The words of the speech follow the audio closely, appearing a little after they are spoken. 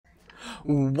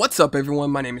What's up,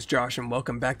 everyone? My name is Josh, and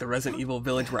welcome back to Resident Evil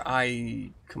Village, where I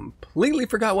completely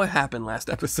forgot what happened last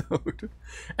episode.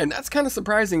 And that's kind of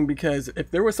surprising, because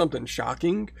if there was something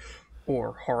shocking,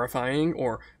 or horrifying,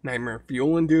 or nightmare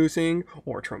fuel-inducing,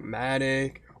 or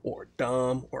traumatic, or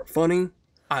dumb, or funny,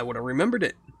 I would have remembered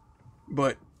it.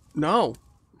 But no.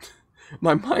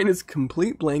 My mind is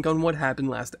complete blank on what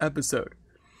happened last episode.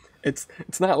 It's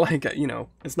not like,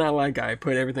 it's not like I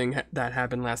put everything that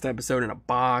happened last episode in a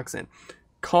box and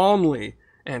calmly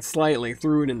and slightly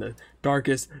threw it in the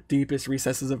darkest, deepest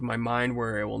recesses of my mind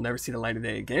where it will never see the light of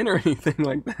day again or anything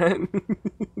like that.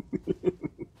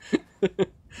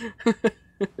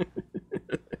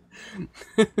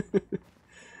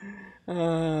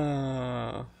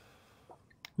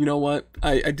 You know what?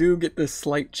 I do get this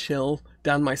slight chill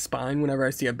down my spine whenever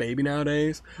I see a baby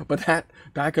nowadays, but that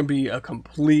can be a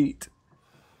completely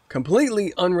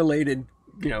unrelated,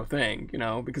 thing,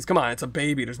 because come on, it's a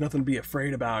baby. There's nothing to be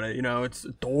afraid about it. It's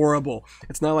adorable.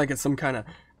 It's not like it's some kind of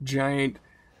giant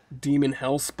demon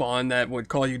hell spawn that would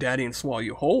call you daddy and swallow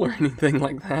you whole or anything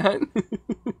like that.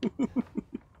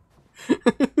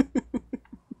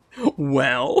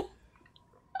 Well.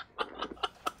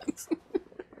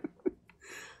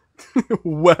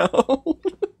 Well.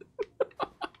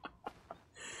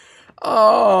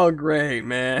 Oh, great,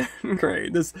 man.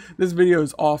 Great. This video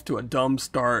is off to a dumb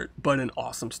start, but an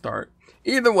awesome start.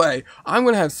 Either way, I'm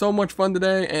going to have so much fun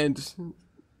today, and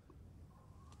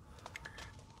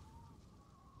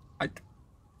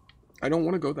I don't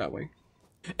want to go that way.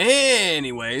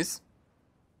 Anyways,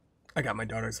 I got my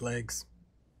daughter's legs.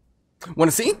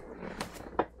 Want to see?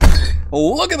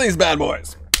 Look at these bad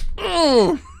boys.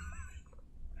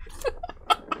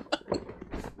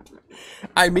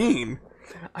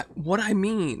 What I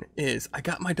mean is, I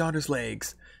got my daughter's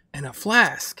legs and a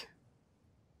flask.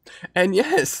 And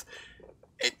yes,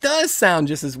 it does sound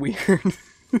just as weird.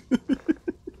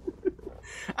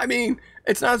 I mean,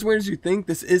 it's not as weird as you think.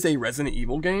 This is a Resident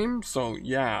Evil game, so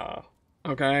yeah.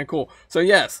 Okay, cool. So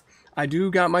yes, I do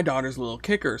got my daughter's little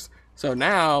kickers. So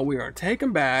now we are take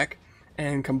them back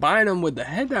and combine them with the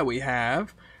head that we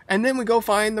have, and then we go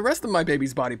find the rest of my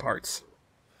baby's body parts.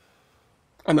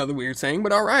 Another weird saying,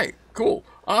 but alright, cool,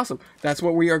 awesome. That's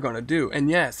what we are going to do. And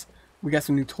yes, we got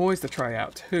some new toys to try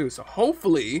out too. So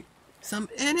hopefully, some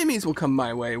enemies will come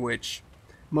my way, which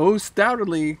most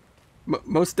definitely,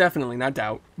 not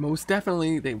doubt, most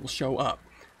definitely they will show up.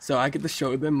 So I get to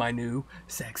show them my new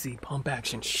sexy pump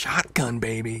action shotgun,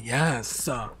 baby. Yes.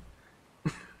 Oh,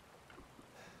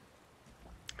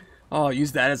 I'll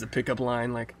use that as a pickup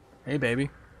line, like, hey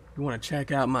baby, you want to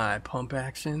check out my pump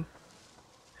action?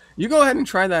 You go ahead and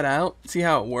try that out, see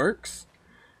how it works.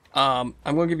 I'm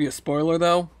going to give you a spoiler,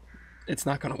 though. It's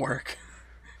not going to work.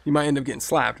 You might end up getting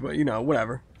slapped, but,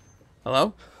 whatever.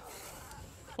 Hello?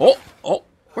 Oh,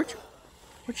 where'd you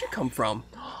come from?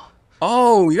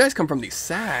 Oh, you guys come from these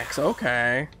sacks.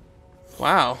 Okay.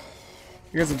 Wow.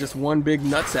 You guys are just one big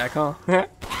nutsack, huh?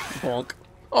 Bonk.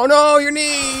 Oh, no, your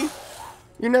knee!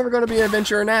 You're never going to be an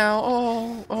adventurer now.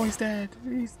 Oh, he's dead.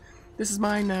 This is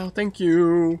mine now. Thank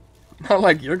you. Not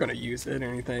like you're gonna use it or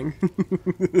anything.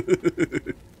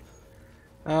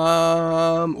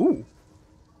 Ooh.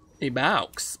 A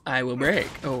box. I will break.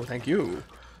 Oh, thank you.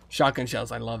 Shotgun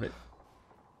shells, I love it.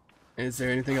 Is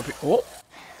there anything up here? Oh!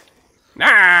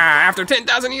 After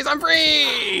 10,000 years, I'm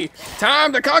free!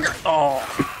 Time to conquer! Oh!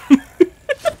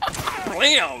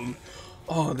 Blam!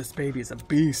 Oh, this baby is a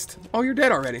beast. Oh, you're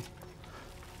dead already.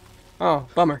 Oh,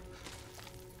 bummer.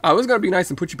 I was gonna be nice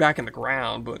and put you back in the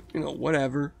ground, but,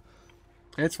 whatever.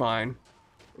 It's fine.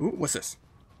 Ooh, what's this?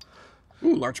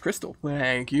 Ooh, large crystal.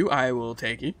 Thank you. I will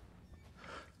take it.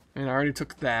 And I already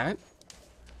took that.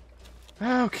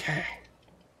 Okay.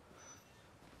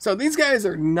 So these guys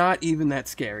are not even that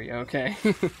scary, okay?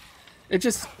 It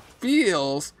just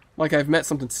feels like I've met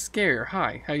something scarier.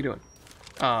 Hi, how you doing?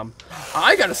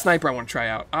 I got a sniper I want to try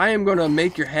out. I am going to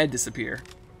make your head disappear.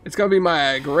 It's going to be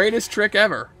my greatest trick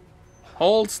ever.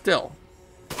 Hold still.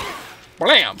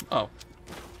 Blam! Oh.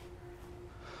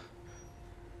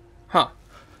 Huh.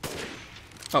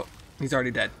 Oh, he's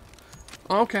already dead.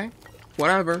 Okay.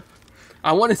 Whatever.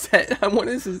 I want his head. I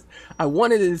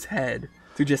wanted his head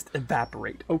to just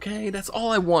evaporate. Okay? That's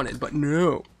all I wanted, but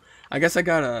no. I guess I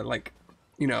gotta,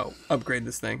 upgrade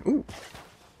this thing. Ooh.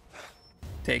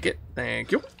 Take it.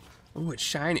 Thank you. Ooh, it's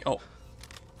shiny. Oh.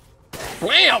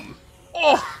 Blam!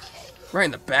 Oh! Right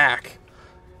in the back.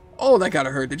 Oh, that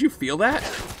gotta hurt. Did you feel that?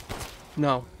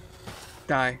 No.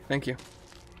 Die. Thank you.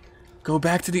 Go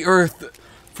back to the earth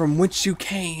from which you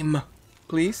came,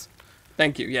 please.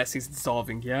 Thank you. Yes, he's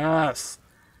dissolving. Yes.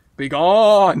 Be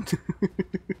gone.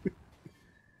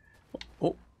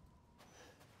 Oh.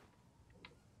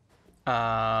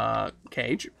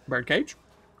 Cage. Bird cage.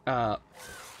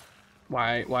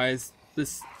 Why is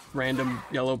this random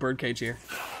yellow bird cage here?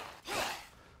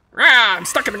 Ah, I'm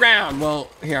stuck in the ground. Well,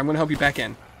 here, I'm gonna help you back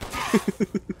in.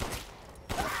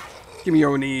 Give me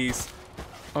your knees.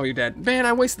 Oh, you're dead. Man,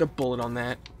 I wasted a bullet on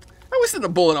that. I wasted a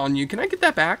bullet on you. Can I get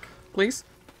that back, please?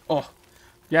 Oh,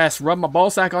 yes, rub my ball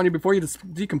sack on you before you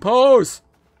decompose.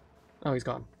 Oh, he's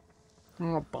gone.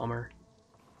 Oh, bummer.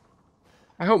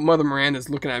 I hope Mother Miranda's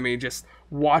looking at me, just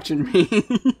watching me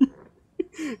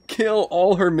kill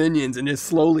all her minions and just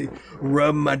slowly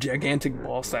rub my gigantic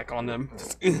ball sack on them.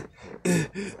 And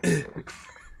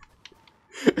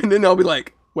then I'll be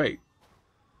like, wait,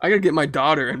 I gotta get my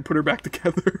daughter and put her back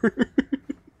together.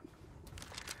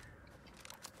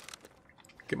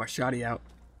 Get my shotty out.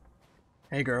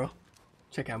 Hey girl,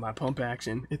 check out my pump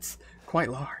action. It's quite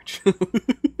large.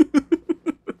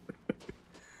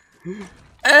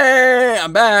 Hey,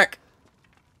 I'm back,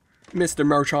 Mr.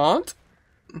 Merchant.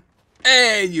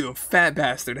 Hey, you fat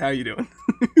bastard. How you doing?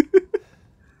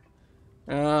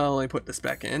 Let me put this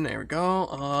back in. There we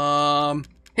go.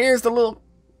 Here's the little...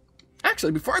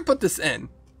 Actually, before I put this in,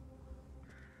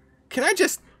 can I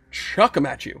just chuck them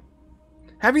at you?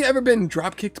 Have you ever been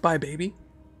drop kicked by a baby?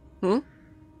 Hmm?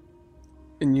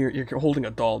 And you're holding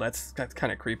a doll. That's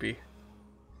kind of creepy.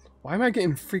 Why am I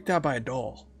getting freaked out by a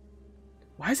doll?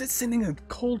 Why is it sending a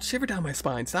cold shiver down my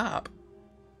spine? Stop.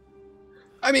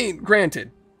 I mean,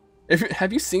 granted,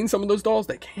 have you seen some of those dolls?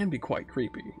 They can be quite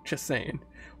creepy. Just saying.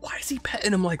 Why is he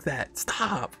petting him like that?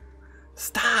 Stop.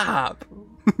 Stop.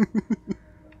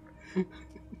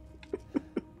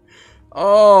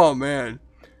 Oh, man.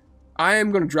 I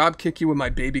am going to drop kick you with my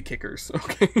baby kickers.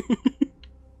 Okay.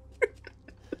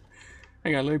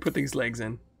 Hang on, let me put these legs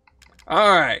in.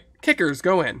 Alright. Kickers,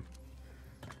 go in.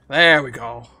 There we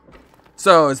go.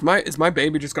 So, is my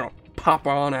baby just gonna pop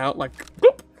on out like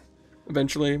boop,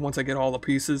 eventually once I get all the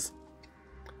pieces?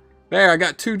 There, I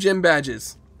got 2 gym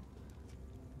badges.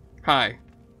 Hi.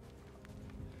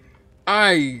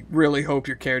 I really hope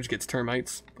your carriage gets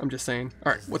termites. I'm just saying.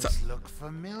 All right, what's up? Look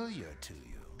familiar to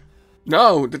you?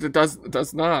 No, it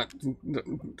does not.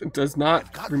 It does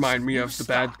not remind me of the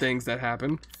bad things that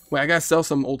happen. Wait, I gotta sell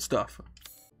some old stuff.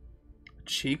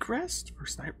 Cheek rest or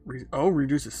snipe? Oh,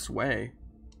 reduces sway.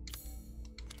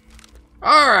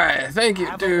 Alright, thank you,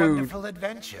 dude. Have a wonderful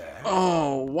adventure.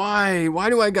 Oh, why? Why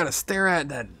do I gotta stare at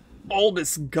that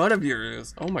bulbous gut of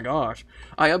yours? Oh my gosh.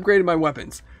 I upgraded my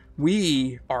weapons.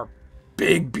 We are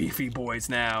big beefy boys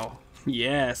now.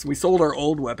 Yes, we sold our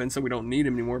old weapons so we don't need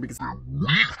them anymore because they're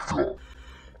lethal.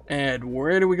 And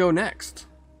where do we go next?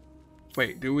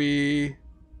 Wait, do we...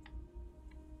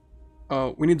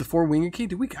 Oh, we need the 4-winged key?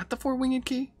 Do we got the 4-winged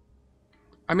key?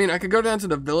 I mean, I could go down to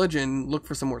the village and look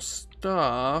for some more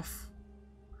stuff.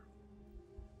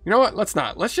 You know what? Let's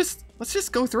not. Let's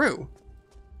just go through.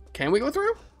 Can we go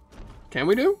through? Can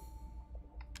we do?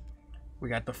 We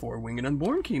got the 4-winged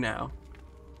unborn key now.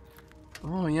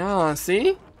 Oh yeah,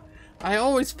 see? I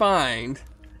always find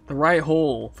the right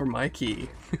hole for my key.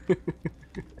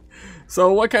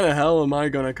 So what kind of hell am I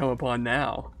gonna come upon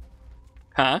now?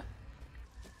 Huh?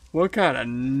 What kind of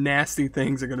nasty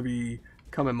things are gonna be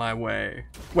coming my way?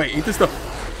 Wait, eat this stuff.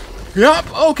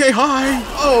 Yep, okay, hi.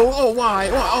 Oh, why?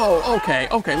 Oh, okay,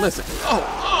 listen.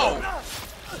 Oh.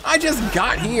 I just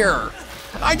got here.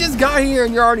 I just got here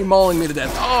and you're already mauling me to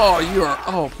death. Oh, you are.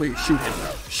 Oh, please, shoot him.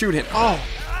 Shoot him.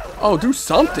 Oh, do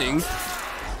something.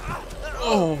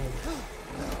 Oh,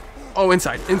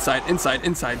 inside,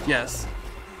 yes.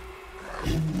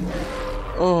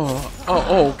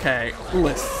 Oh, okay.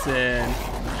 Listen.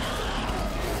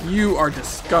 You are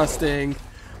disgusting.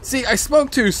 See, I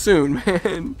spoke too soon,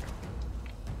 man.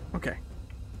 Okay.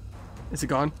 Is it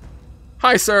gone?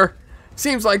 Hi, sir.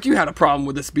 Seems like you had a problem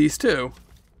with this beast, too.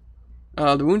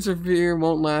 The wounds are severe,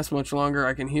 won't last much longer.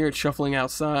 I can hear it shuffling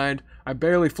outside. I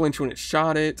barely flinch when it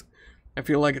shot it. I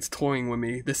feel like it's toying with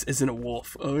me. This isn't a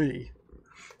wolf. Oy.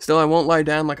 Still, I won't lie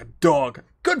down like a dog.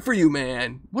 Good for you,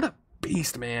 man. What a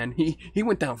beast, man. He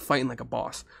went down fighting like a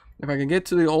boss. If I can get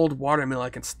to the old watermill, I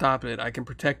can stop it. I can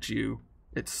protect you.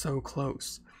 It's so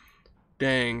close.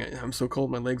 Dang, I'm so cold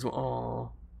my legs will... Aw.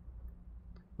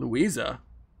 Louisa,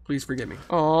 please forgive me.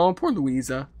 Oh, poor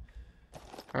Louisa.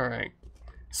 Alright.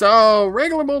 So,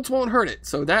 regular bolts won't hurt it.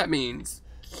 So that means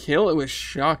kill it with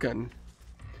shotgun.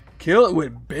 Kill it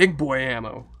with big boy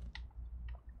ammo.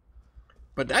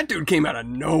 But that dude came out of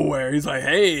nowhere. He's like,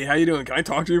 hey, how you doing? Can I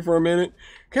talk to you for a minute?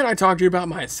 Can I talk to you about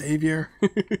my savior?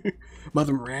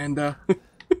 Mother Miranda.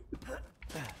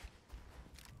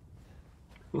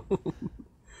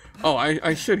 Oh,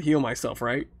 I should heal myself,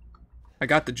 right? I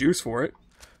got the juice for it.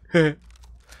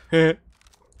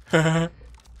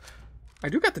 I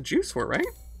do got the juice for it, right?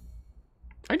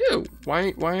 I do. Why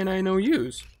ain't I no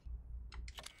use?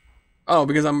 Oh,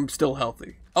 because I'm still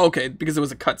healthy. Okay, because it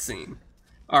was a cutscene.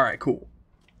 Alright, cool.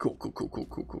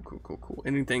 Cool.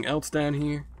 Anything else down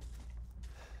here?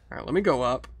 Alright, let me go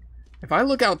up. If I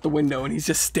look out the window and he's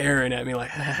just staring at me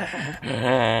like...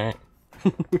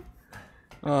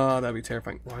 oh, that'd be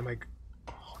terrifying. Why am I...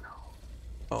 Oh, no.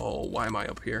 Oh, why am I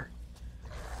up here?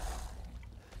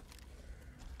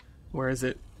 Where is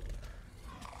it?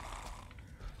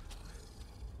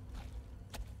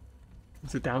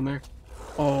 Is it down there?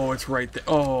 Oh, it's right there.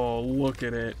 Oh, look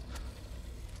at it.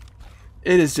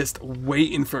 It is just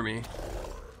waiting for me.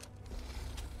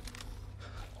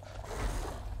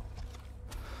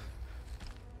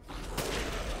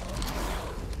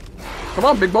 Come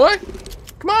on, big boy.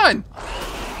 Come on.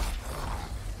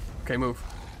 Okay, move.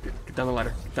 Get down the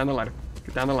ladder. Get down the ladder.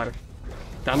 Get down the ladder.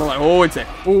 Down the ladder. Oh, it's there.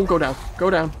 Oh, go down. Go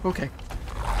down. Okay.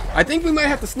 I think we might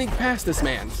have to sneak past this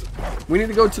man's. We need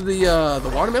to go to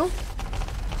the watermill.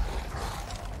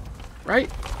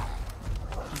 Right?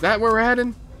 Is that where we're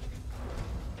heading?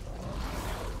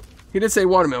 He did say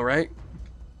watermill, right?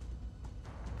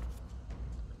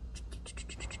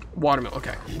 Watermill,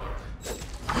 okay.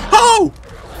 Oh!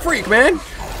 Freak, man!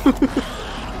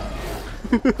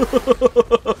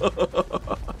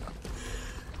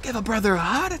 Give a brother a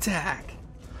heart attack.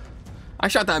 I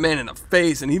shot that man in the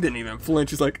face and he didn't even flinch.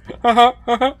 He's like, haha,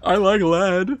 haha, I like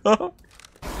lead.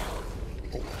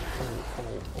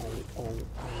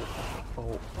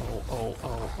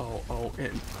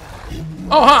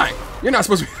 Oh, hi! You're not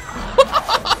supposed to be...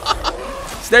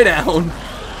 Stay down.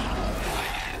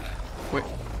 Wait.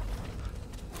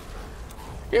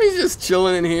 He's just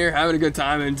chilling in here, having a good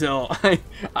time until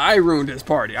I ruined his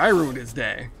party. I ruined his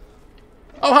day.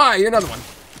 Oh, hi! You're another one.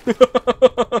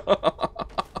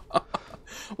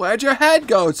 Where'd your head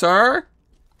go, sir?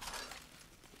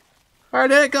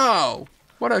 Where'd it go?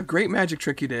 What a great magic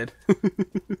trick you did.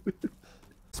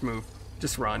 Just move.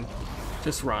 Just run.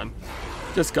 Just run.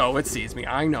 Just go. It sees me.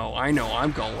 I know.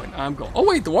 I'm going. Oh,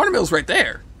 wait. The watermill's right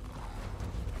there.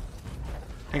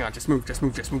 Hang on. Just move. Oh, it's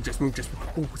behind me.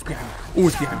 Oh,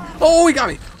 it's behind me. Oh, he got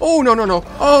me. Oh, no.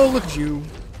 Oh, look at you.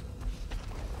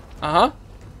 Uh-huh.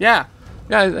 Yeah.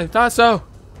 Yeah, I thought so.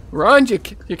 Run, you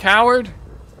coward.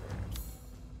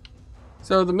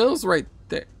 So the mill's right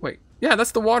there. Wait. Yeah,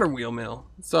 that's the water wheel mill.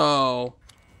 So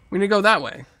we need to go that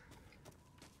way.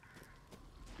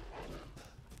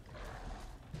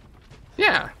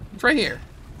 Yeah, it's right here.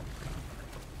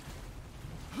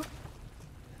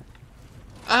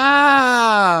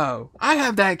 Oh, I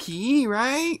have that key,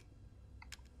 right?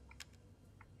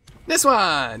 This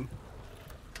one.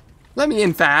 Let me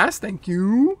in fast, thank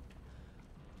you.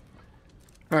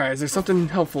 Alright, is there something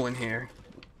helpful in here?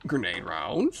 Grenade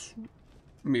rounds.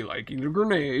 Me liking the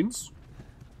grenades.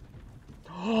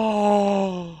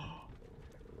 Oh.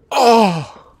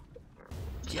 Oh.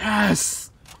 Yes.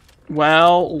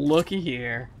 Well, looky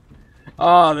here.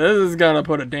 Oh, this is gonna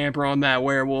put a damper on that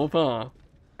werewolf, huh?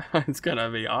 It's gonna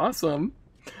be awesome.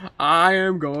 I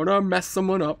am gonna mess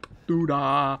someone up.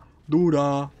 Doo-da.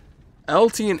 Doo-da.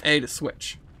 LT and A to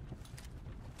switch.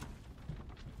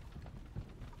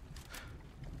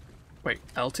 Wait,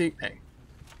 LT, A.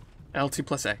 LT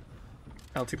plus A.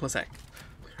 LT plus A.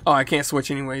 Oh, I can't switch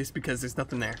anyways because there's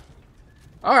nothing there.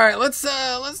 Alright, let's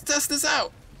test this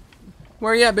out.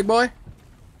 Where you at, big boy?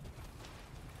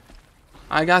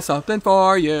 I got something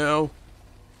for you.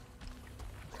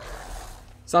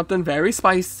 Something very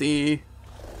spicy.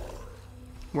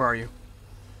 Where are you?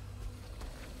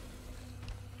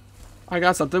 I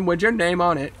got something with your name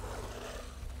on it.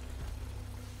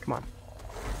 Come on.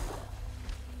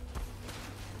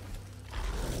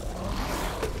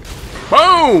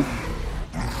 Boom!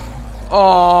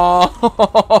 Oh!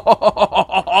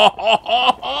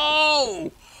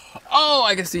 Oh,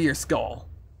 I can see your skull.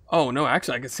 Oh, no,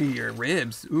 actually, I can see your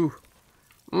ribs. Ooh.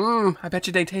 I bet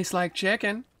you they taste like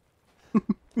chicken.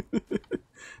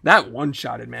 That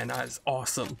one-shotted, man, that is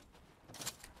awesome.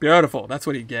 Beautiful, that's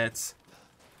what he gets.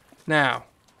 Now,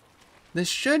 this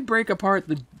should break apart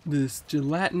this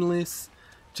gelatinous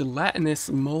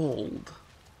mold.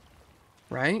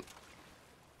 Right?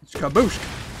 Kaboosh.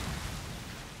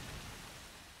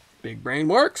 Big brain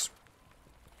works.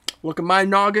 Look at my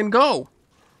noggin go.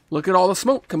 Look at all the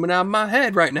smoke coming out of my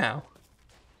head right now.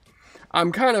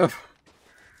 I'm kind of...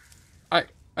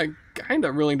 I kind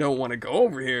of really don't want to go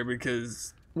over here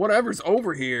because whatever's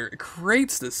over here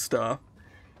creates this stuff.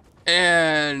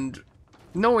 And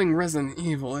knowing Resident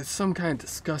Evil is some kind of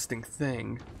disgusting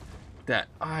thing that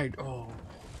oh,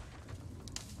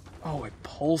 it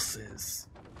pulses.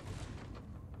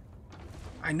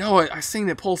 I know it. I've seen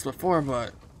it pulse before,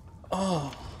 but...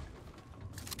 Oh.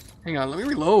 Hang on, let me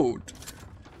reload.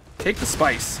 Take the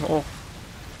spice. Oh.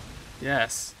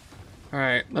 Yes.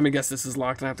 Alright, let me guess this is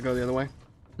locked and I have to go the other way.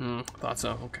 Thought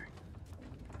so. Okay.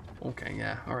 Okay,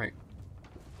 yeah, alright.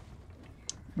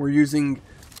 We're using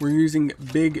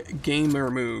big gamer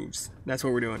moves. That's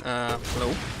what we're doing.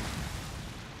 Hello?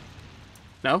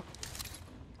 No?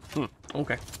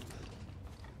 Okay.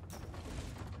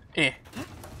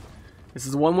 This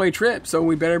is a one-way trip, so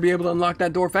we better be able to unlock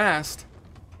that door fast.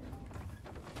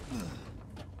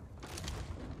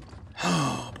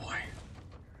 Oh, boy.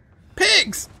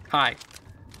 Pigs! Hi.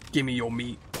 Give me your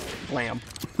meat, lamb.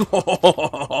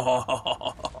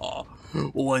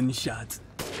 One shot.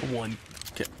 One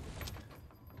kill.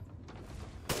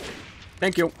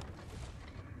 Thank you.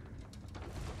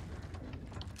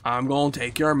 I'm gonna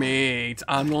take your meat.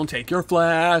 I'm gonna take your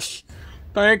flesh.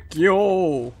 Thank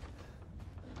you.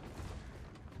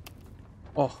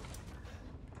 Oh.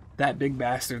 That big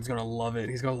bastard's gonna love it.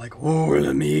 He's gonna like, oh,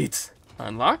 the meat.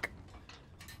 Unlock?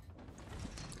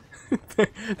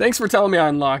 Thanks for telling me I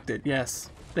unlocked it. Yes.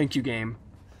 Thank you, game.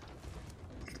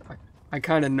 I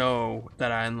kind of know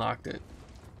that I unlocked it.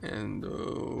 And,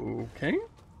 okay.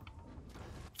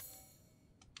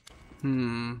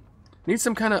 Need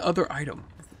some kind of other item.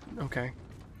 Okay.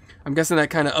 I'm guessing that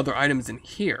kind of other item is in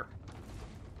here.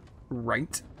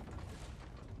 Right?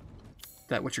 Is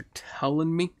that what you're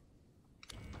telling me?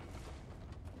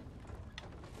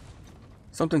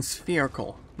 Something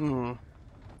spherical.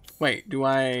 Wait, do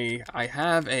I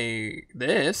have a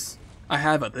this? I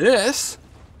have a this.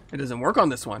 It doesn't work on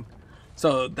this one.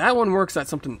 So that one works at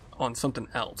something on something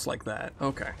else like that.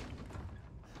 Okay.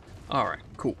 Alright,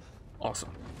 cool. Awesome.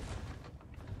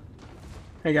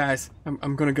 Hey guys,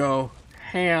 I'm gonna go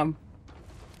ham.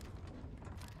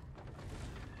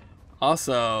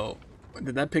 Also,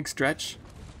 did that pig stretch?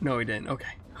 No, he didn't.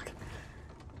 Okay. Okay.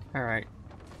 Alright.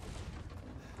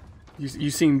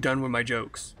 You seem done with my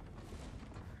jokes.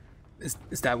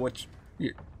 Is that what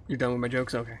you're done with my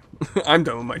jokes? Okay. I'm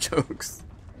done with my jokes.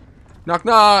 Knock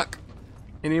knock!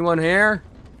 Anyone here?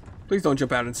 Please don't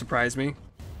jump out and surprise me.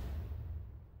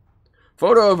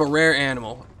 Photo of a rare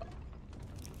animal.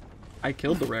 I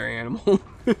killed the rare animal.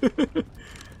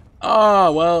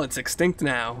 Oh, well, it's extinct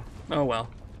now. Oh, well.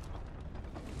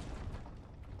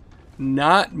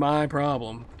 Not my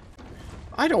problem.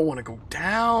 I don't want to go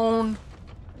down.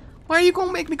 Why are you going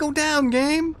to make me go down,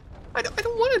 game? I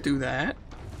don't want to do that.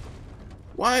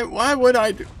 Why would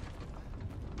I do...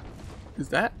 Is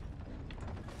that...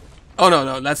 Oh,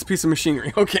 no, that's a piece of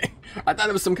machinery. Okay. I thought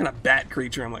it was some kind of bat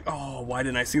creature. I'm like, oh, why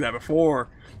didn't I see that before?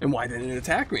 And why didn't it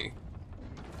attack me?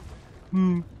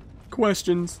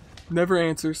 Questions. Never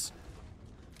answers.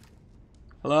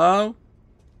 Hello?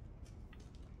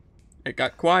 It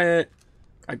got quiet.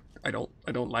 I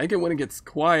don't like it when it gets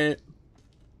quiet.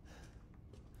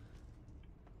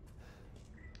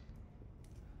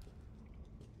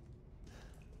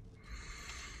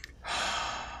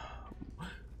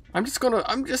 I'm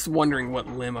just wondering what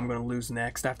limb I'm gonna lose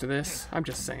next after this. I'm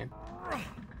just saying.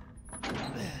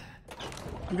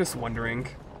 I'm just wondering.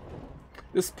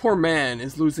 This poor man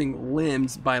is losing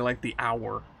limbs by like the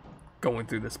hour going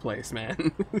through this place,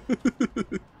 man.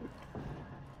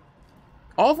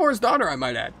 All for his daughter, I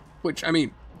might add. Which, I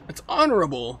mean, it's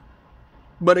honorable.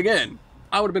 But again,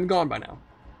 I would have been gone by now.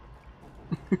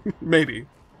 Maybe.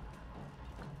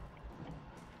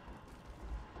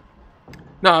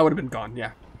 No, I would have been gone,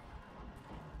 yeah.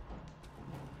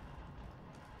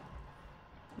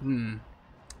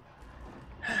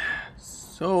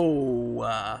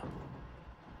 So,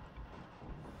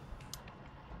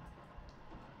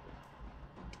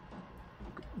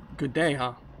 good day,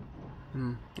 huh?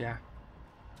 Yeah.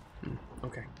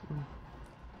 Okay.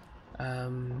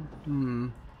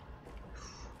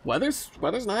 Weather's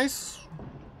nice.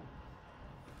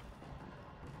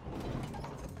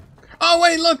 Oh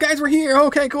wait, look guys, we're here.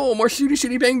 Okay, cool. More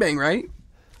shooty bang bang, right?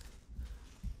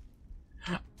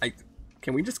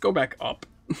 Can we just go back up?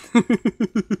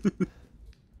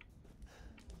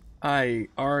 I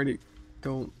already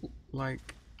don't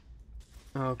like...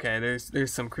 Okay,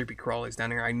 there's some creepy crawlies down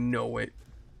here. I know it.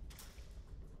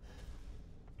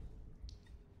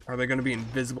 Are they going to be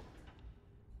invisible?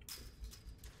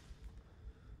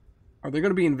 Are they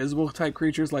going to be invisible type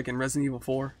creatures like in Resident Evil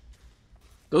 4?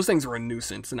 Those things were a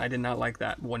nuisance, and I did not like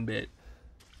that one bit.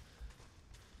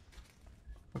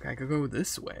 Okay, I could go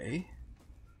this way.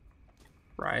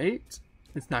 Right?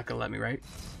 It's not going to let me, right?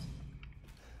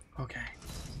 Okay.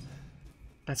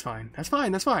 That's fine. That's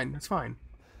fine. That's fine. That's fine.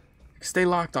 Stay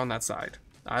locked on that side.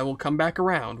 I will come back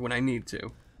around when I need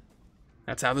to.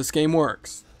 That's how this game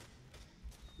works.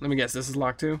 Let me guess, this is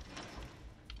locked too?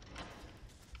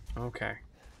 Okay.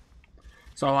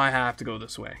 So I have to go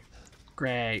this way.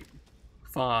 Great.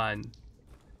 Fun.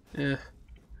 You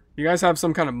guys have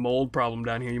some kind of mold problem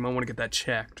down here. You might want to get that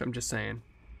checked. I'm just saying.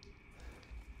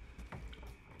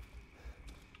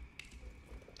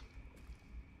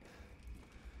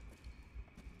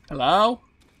 Hello?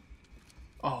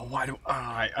 Oh, why do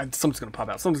something's gonna pop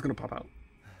out. Something's gonna pop out.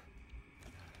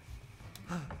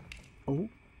 Oh.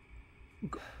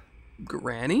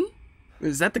 Granny?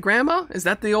 Is that the grandma? Is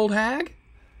that the old hag?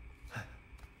 Oh,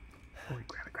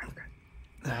 grab it, grab it, grab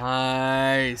it.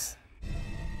 Nice.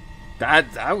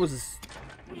 That was...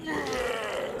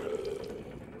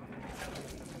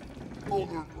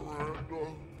 Mother Miranda,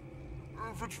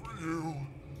 if it's for you,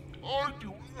 I'd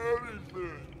do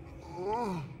anything.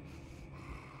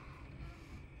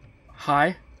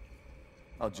 Hi.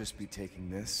 I'll just be taking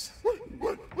this. Wait.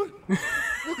 What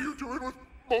are you doing with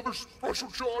Mother's special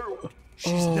child?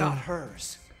 She's not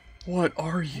hers. What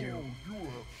are you? You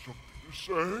have something to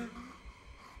say?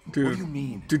 Dude, What do you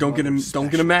mean? Dude, don't get him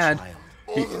Mother's mad.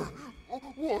 special child?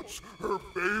 Mother wants her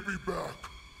baby back.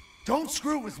 Don't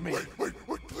screw with me. Wait,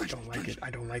 please. I don't like it. I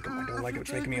don't like it. I don't like it.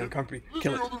 It's making me If uncomfortable. the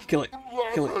Kill it. others Kill it.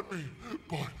 laugh Kill it. at me,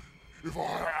 but if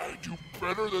I do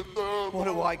better than them... What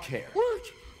do I care?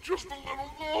 Wait, just a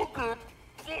little longer,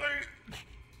 please.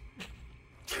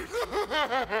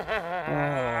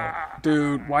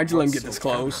 Dude, why'd you let him get this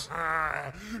close?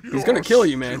 He's gonna You're kill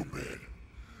you, man. stupid.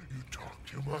 You talk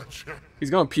too much. He's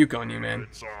gonna puke on you, man.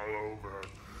 It's all over.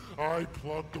 I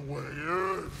plugged the way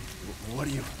in. What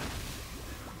do you...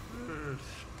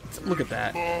 Look at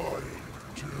that. My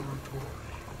territory.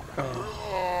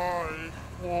 I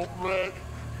won't let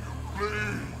you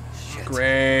leave.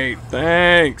 Great.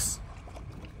 Thanks.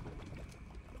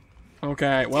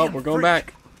 Okay, well, Damn we're going freak.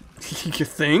 back. You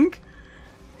think?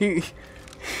 He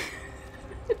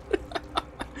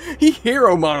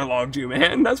hero monologued you,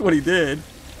 man. That's what he did.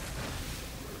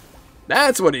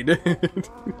 That's what he did.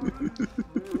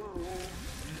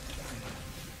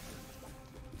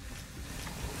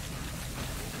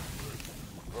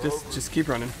 Just keep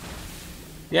running.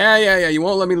 Yeah. You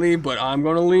won't let me leave, but I'm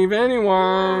gonna leave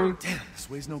anyway. Damn, this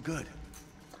way's no good.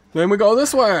 Then we go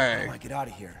this way. I get out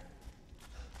of here.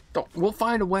 We'll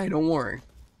find a way. Don't worry.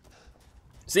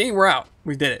 See, we're out.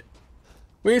 We did it.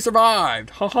 We survived.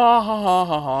 Ha ha ha ha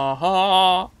ha ha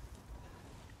ha.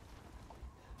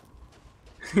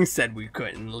 He said we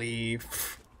couldn't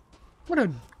leave. What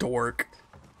a dork.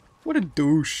 What a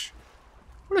douche.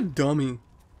 What a dummy.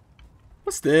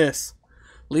 What's this?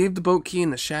 Leave the boat key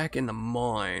in the shack in the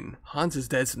mine. Hans is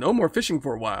dead, so no more fishing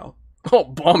for a while. Oh,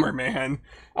 bummer, man.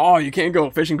 Oh, you can't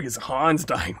go fishing because Hans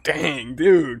died. Dang,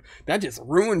 dude. That just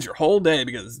ruins your whole day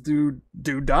because dude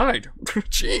died.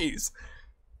 Jeez.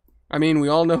 I mean, we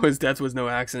all know his death was no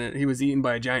accident. He was eaten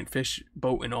by a giant fish,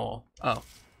 boat and all. Oh.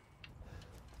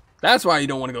 That's why you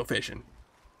don't want to go fishing.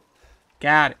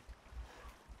 Got it.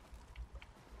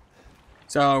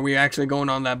 So, are we actually going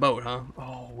on that boat, huh?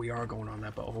 Oh, we are going on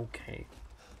that boat. Okay.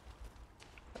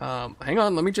 Hang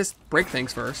on. Let me just break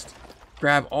things first.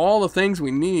 Grab all the things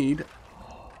we need.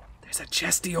 Oh, there's a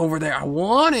chesty over there. I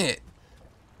want it.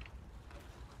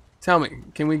 Tell me,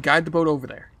 can we guide the boat over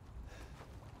there?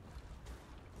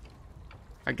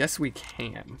 I guess we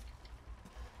can.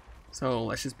 So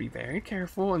let's just be very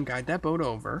careful and guide that boat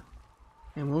over.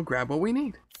 And we'll grab what we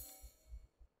need.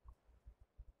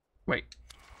 Wait.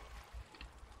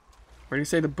 Where do you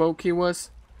say the boat key was?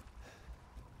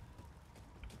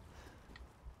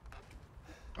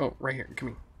 Oh, right here. Come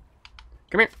here.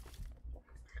 Come here.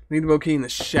 Need the boat key in the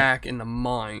shack in the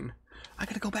mine. I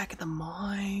gotta go back in the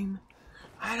mine.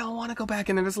 I don't want to go back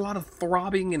in there. There's a lot of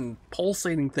throbbing and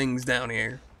pulsating things down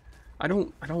here. I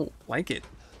don't like it.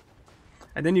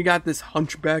 And then you got this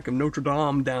hunchback of Notre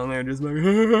Dame down there just like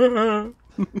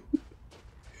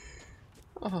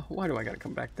oh, why do I gotta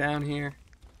come back down here?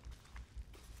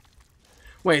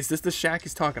 Wait, is this the shack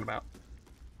he's talking about?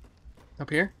 Up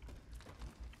here?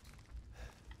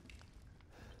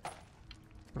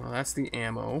 Oh, that's the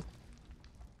ammo.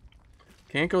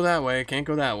 Can't go that way, can't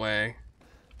go that way.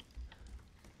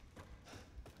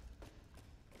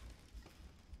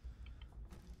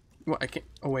 What, I can't,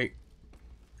 oh wait.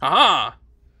 Ah!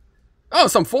 Oh,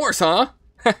 some force, huh?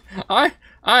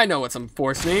 I know what some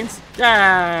force means. Yay,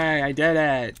 I did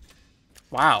it.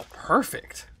 Wow,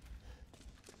 perfect.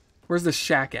 Where's the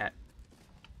shack at?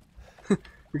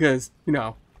 Because, you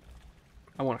know,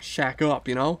 I want to shack up,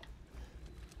 you know?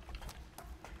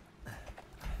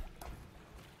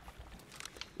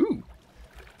 Ooh.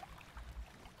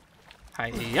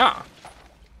 Hiya.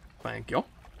 Thank you.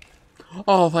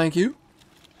 Oh, thank you.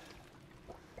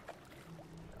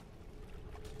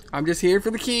 I'm just here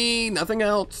for the key, nothing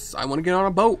else. I want to get on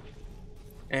a boat.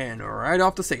 And right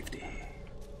off to safety.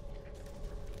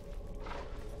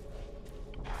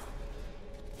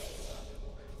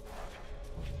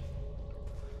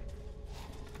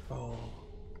 Oh.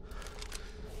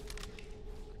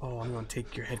 Oh, I'm gonna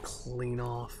take your head clean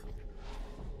off.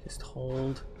 Just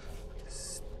hold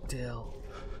still.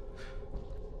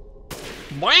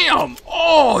 Wham!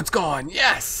 Oh, it's gone.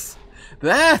 Yes!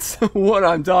 That's what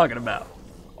I'm talking about.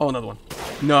 Oh, another one.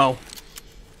 No.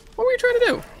 What were you trying to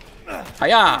do?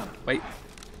 Hiya! Wait.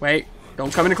 Wait.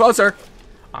 Don't come any closer.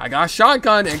 I got a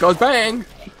shotgun. It goes bang.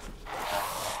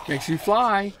 Makes you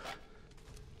fly.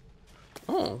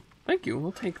 Oh, thank you.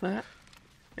 We'll take that.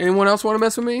 Anyone else want to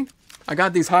mess with me? I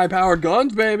got these high-powered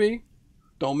guns, baby.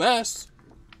 Don't mess.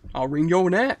 I'll wring your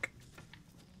neck.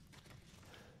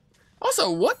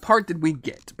 Also, what part did we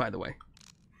get, by the way,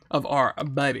 of our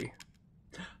baby?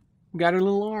 We got her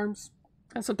little arms.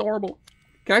 That's adorable.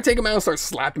 Can I take him out and start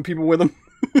slapping people with them?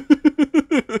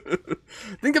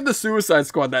 Think of the Suicide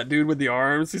Squad, that dude with the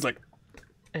arms. He's like,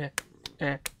 eh.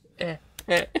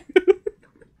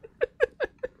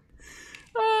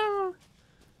 Ah.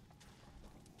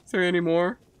 Is there any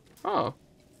more? Oh,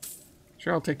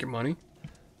 sure. I'll take your money.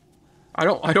 I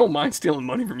don't mind stealing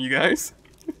money from you guys.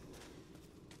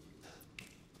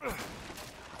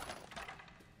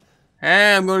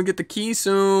 Hey, I'm gonna get the key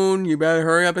soon. You better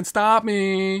hurry up and stop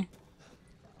me.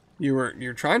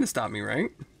 You're trying to stop me,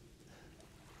 right?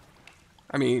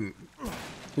 I mean,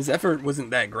 his effort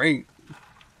wasn't that great.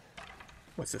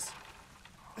 What's this?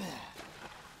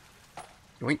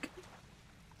 Yoink.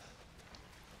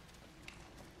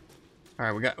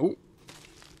 Alright, we got... Oh!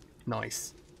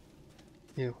 Nice.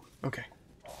 Ew. Okay.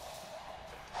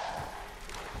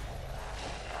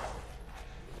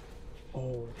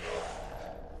 Oh.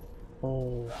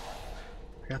 Oh.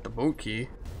 I got the boat key.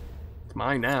 It's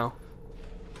mine now.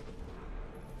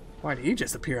 Why did he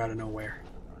just appear out of nowhere?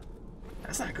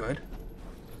 That's not good.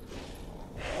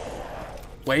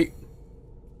 Wait.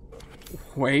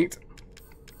 Wait.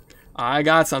 I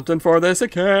got something for this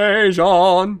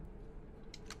occasion.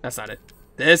 That's not it.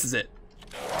 This is it.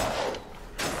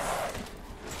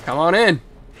 Come on in.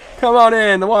 Come on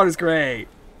in. The water's great.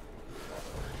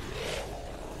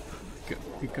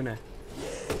 You're gonna...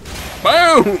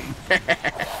 Boom!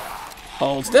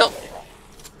 Hold still.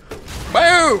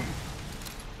 Boom!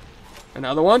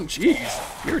 Another one?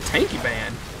 Jeez. You're a tanky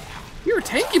man. You're a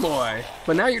tanky boy.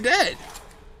 But now you're dead.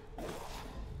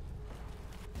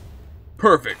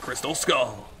 Perfect crystal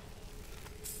skull.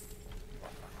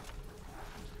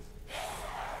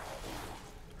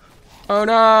 Oh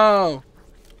no!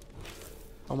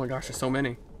 Oh my gosh, there's so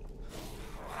many.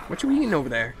 What you eating over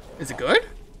there? Is it good?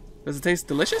 Does it taste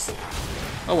delicious?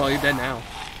 Oh well, you're dead now.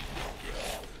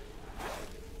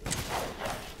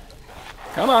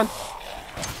 Come on.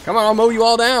 Come on, I'll mow you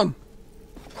all down.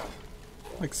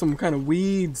 Like some kind of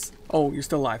weeds. Oh, you're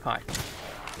still alive. Hi.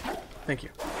 Thank you.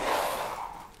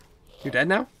 You dead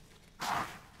now?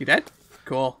 You dead?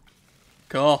 Cool.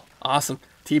 Cool. Awesome.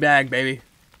 Teabag, baby.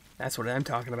 That's what I'm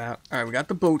talking about. Alright, we got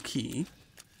the boat key.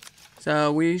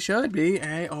 So we should be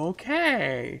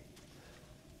a-okay.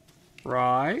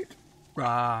 Right?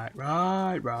 Right.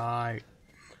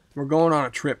 We're going on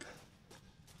a trip.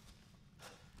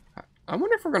 I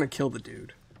wonder if we're going to kill the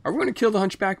dude. Are we going to kill the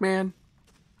Hunchback Man?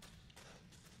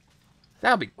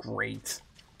 That would be great.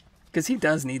 Because he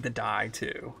does need to die,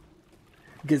 too.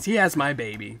 Because he has my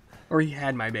baby. Or he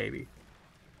had my baby.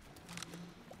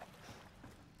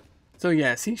 So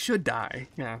yes, he should die.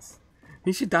 Yes.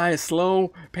 He should die a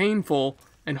slow, painful,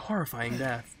 and horrifying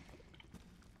death.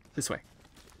 This way.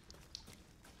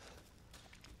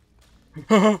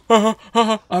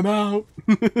 I'm out.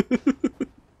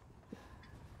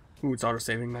 Ooh, it's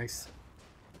auto-saving. Nice.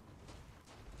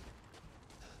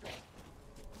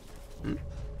 Think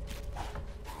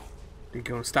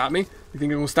you're gonna stop me? You think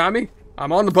you're gonna stop me?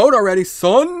 I'm on the boat already,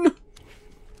 son!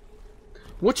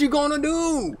 What you gonna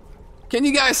do? Can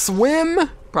you guys swim?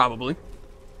 Probably.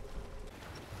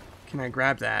 Can I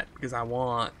grab that? Because I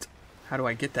want. How do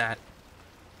I get that?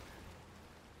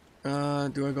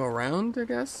 Do I go around, I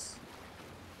guess?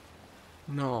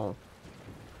 No.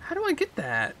 How do I get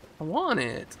that? I want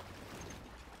it.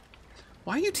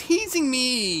 Why are you teasing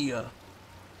me?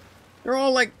 They're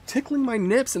all like tickling my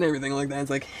nips and everything like that. It's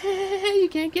like, hey, you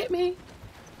can't get me.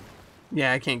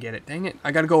 Yeah, I can't get it. Dang it.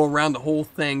 I gotta go around the whole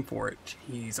thing for it.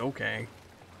 Jeez, okay.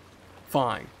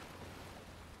 Fine.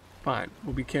 Fine.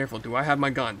 We'll be careful. Do I have my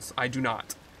guns? I do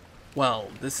not. Well,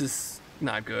 this is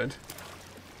not good.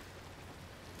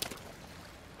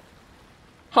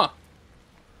 Huh.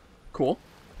 Cool.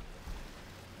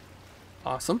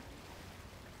 Awesome.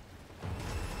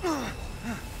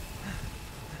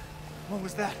 What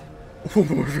was that?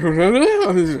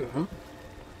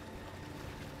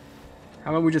 How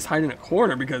about we just hide in a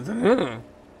corner because no.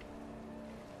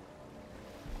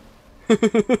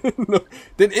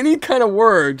 Did any kind of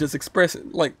word just express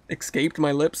like escaped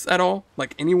my lips at all?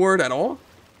 Like any word at all?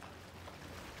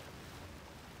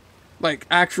 Like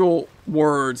actual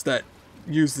words that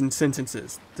used in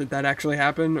sentences. Did that actually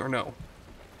happen or no?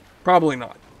 Probably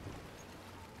not.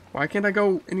 Why can't I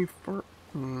go any further?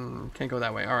 Can't go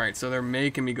that way. Alright, so they're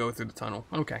making me go through the tunnel.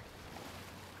 Okay.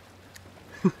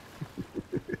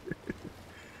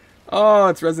 Oh,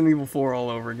 it's Resident Evil 4 all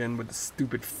over again with the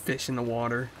stupid fish in the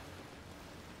water.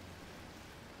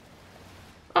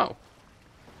 Oh.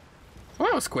 Well,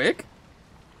 that was quick.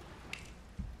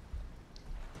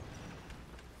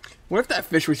 What if that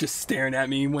fish was just staring at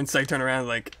me once I turn around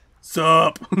like,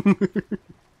 sup?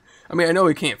 I mean, I know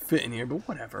he can't fit in here, but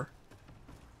whatever.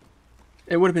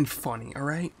 It would have been funny,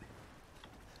 alright?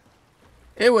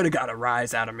 It would have got a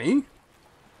rise out of me.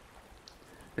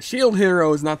 The shield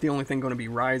hero is not the only thing going to be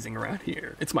rising around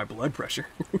here. It's my blood pressure.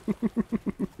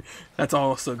 That's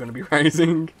also going to be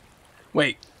rising.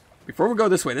 Wait, before we go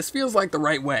this way, this feels like the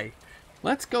right way.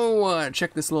 Let's go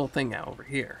check this little thing out over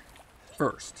here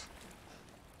first.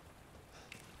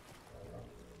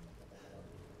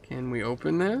 Can we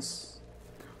open this?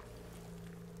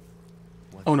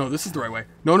 Oh no, this is the right way.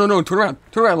 No, no, no, turn around.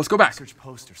 Turn around, let's go back. Research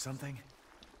post or something?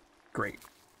 Great.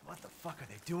 What the fuck are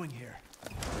they doing here?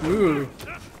 Ooh.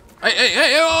 Hey, hey,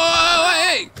 hey, oh,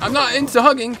 hey, hey! I'm not into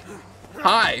hugging.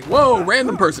 Hi. Whoa,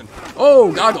 random person.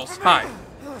 Oh, goggles. Hi.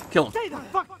 Kill him. Stay the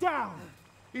fuck down!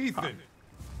 Ethan,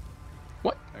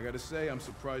 What? I gotta say, I'm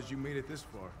surprised you made it this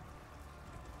far.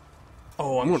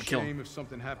 Oh, I'm gonna kill him. Shame if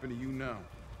something happened to you now.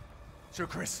 Sure,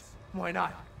 Chris. Why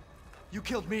not? You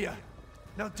killed Mia.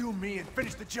 Now do me and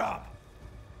finish the job.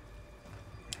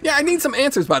 Yeah, I need some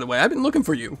answers, by the way. I've been looking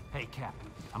for you. Hey, Cap.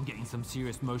 I'm getting some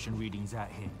serious motion readings out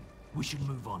here. We should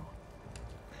move on.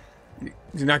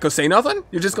 You're not gonna say nothing?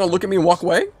 You're just gonna look at me and walk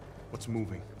away? What's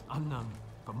moving? Unknown,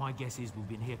 but my guess is we've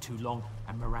been here too long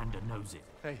and Miranda knows it.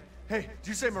 Hey, hey, did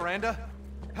you say Miranda?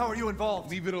 How are you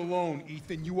involved? Leave it alone,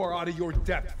 Ethan. You are out of your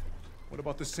depth. What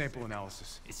about the sample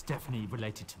analysis? It's definitely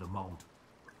related to the mold.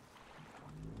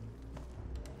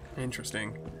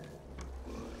 Interesting.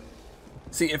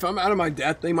 See, if I'm out of my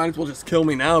depth, they might as well just kill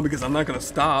me now because I'm not gonna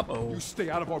stop. Oh. You stay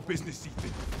out of our business, Ethan.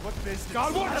 What business?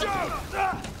 God, watch out!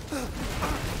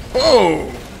 Oh!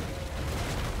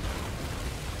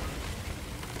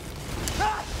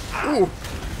 Ooh.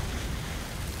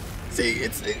 See,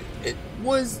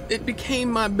 it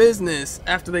became my business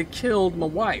after they killed my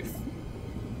wife.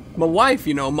 My wife,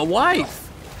 you know, my wife.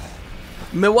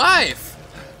 My wife.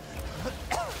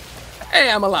 Hey,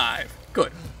 I'm alive.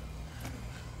 Good.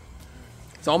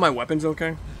 Is all my weapons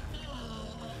okay?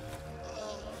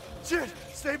 Shit!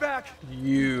 Stay back!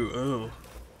 You,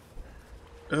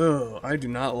 oh, I do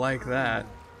not like that.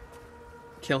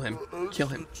 Kill him. Kill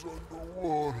him. It's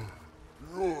underwater.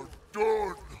 You're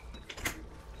done.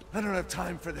 I don't have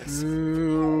time for this.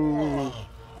 Ew.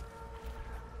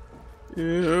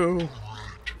 Ew.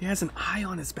 He has an eye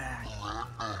on his back.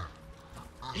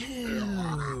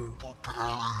 Ew.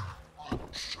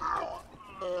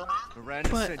 Miranda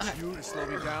But sent you to slow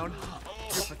me down?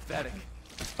 You're pathetic.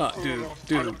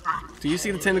 Dude. Do you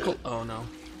see the tentacle? Oh, no.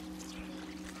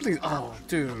 Please. Oh,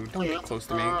 dude. Don't get close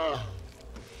to me.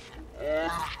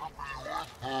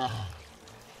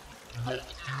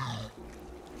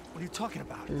 What are you talking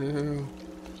about? Ew.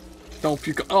 Don't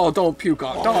puke. Oh, don't puke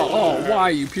on. Oh, why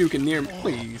are you puking near me?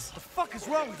 Please. What the fuck is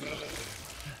wrong with you?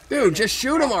 Dude, just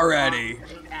shoot him already.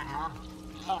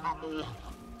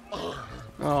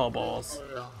 Oh, balls.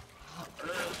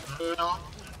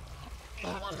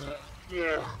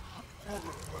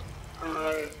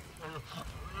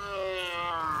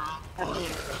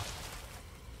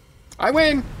 I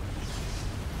win!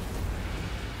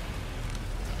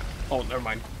 Oh, never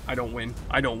mind. I don't win.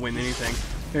 I don't win anything.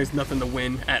 There's nothing to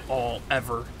win at all,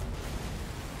 ever.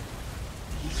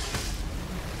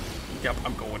 Yep,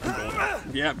 I'm going.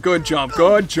 Yep, good jump.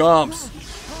 Good jumps.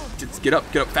 Just get up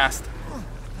fast.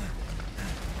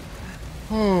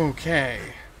 Okay.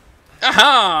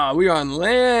 Aha! We are on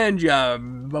land, ya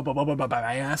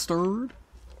bastard.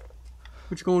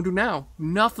 What you gonna do now?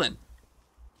 Nothing.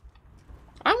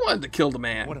 I wanted to kill the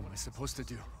man. What am I supposed to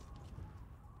do?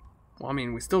 Well, I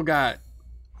mean, we still got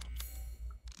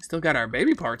our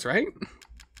baby parts, right?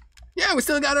 Yeah, we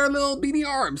still got our little beady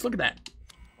arms. Look at that.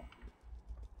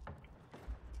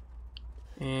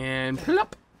 And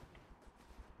plop.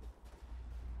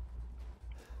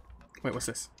 Wait, what's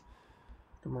this?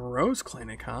 The Morose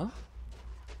Clinic, huh?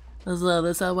 Is that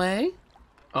this way?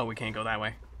 Oh, we can't go that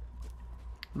way.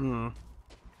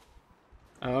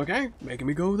 Okay, making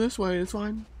me go this way. It's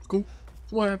fine. It's cool.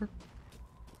 It's whatever.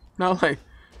 Not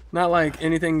like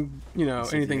anything, you know,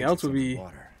 anything else would be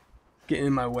getting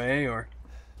in my way or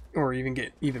even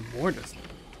get even more distant.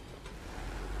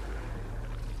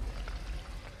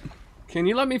 Can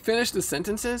you let me finish the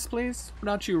sentences, please?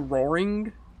 Without you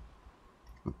roaring?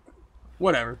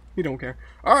 Whatever. You don't care.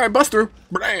 Alright, Buster.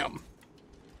 Bam!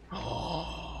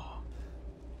 Oh.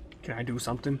 Can I do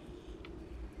something?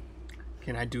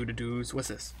 Can I do the do's? What's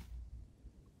this?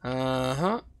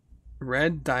 Uh-huh.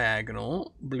 Red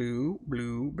diagonal, blue,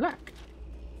 blue, black.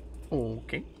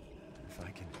 Okay. If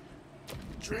I can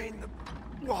drain the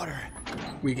water,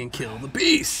 we can kill the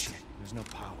beast. there's no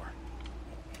power.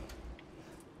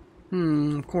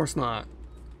 Of course not.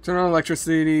 Turn on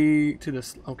electricity to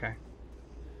this. Okay.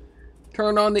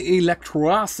 Turn on the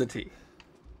electricity.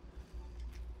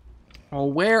 Oh,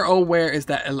 where is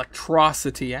that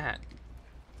electricity at?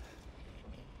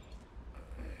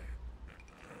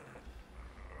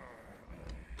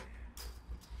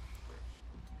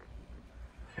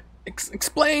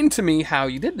 Explain to me how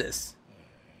you did this.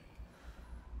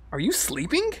 Are you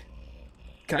sleeping?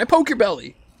 Can I poke your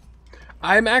belly?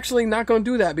 I'm actually not going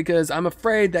to do that because I'm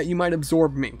afraid that you might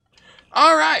absorb me.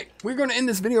 Alright, we're going to end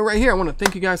this video right here. I want to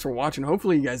thank you guys for watching.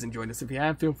 Hopefully you guys enjoyed this. If you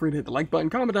have, feel free to hit the like button,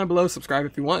 comment down below, subscribe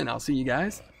if you want, and I'll see you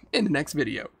guys in the next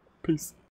video. Peace.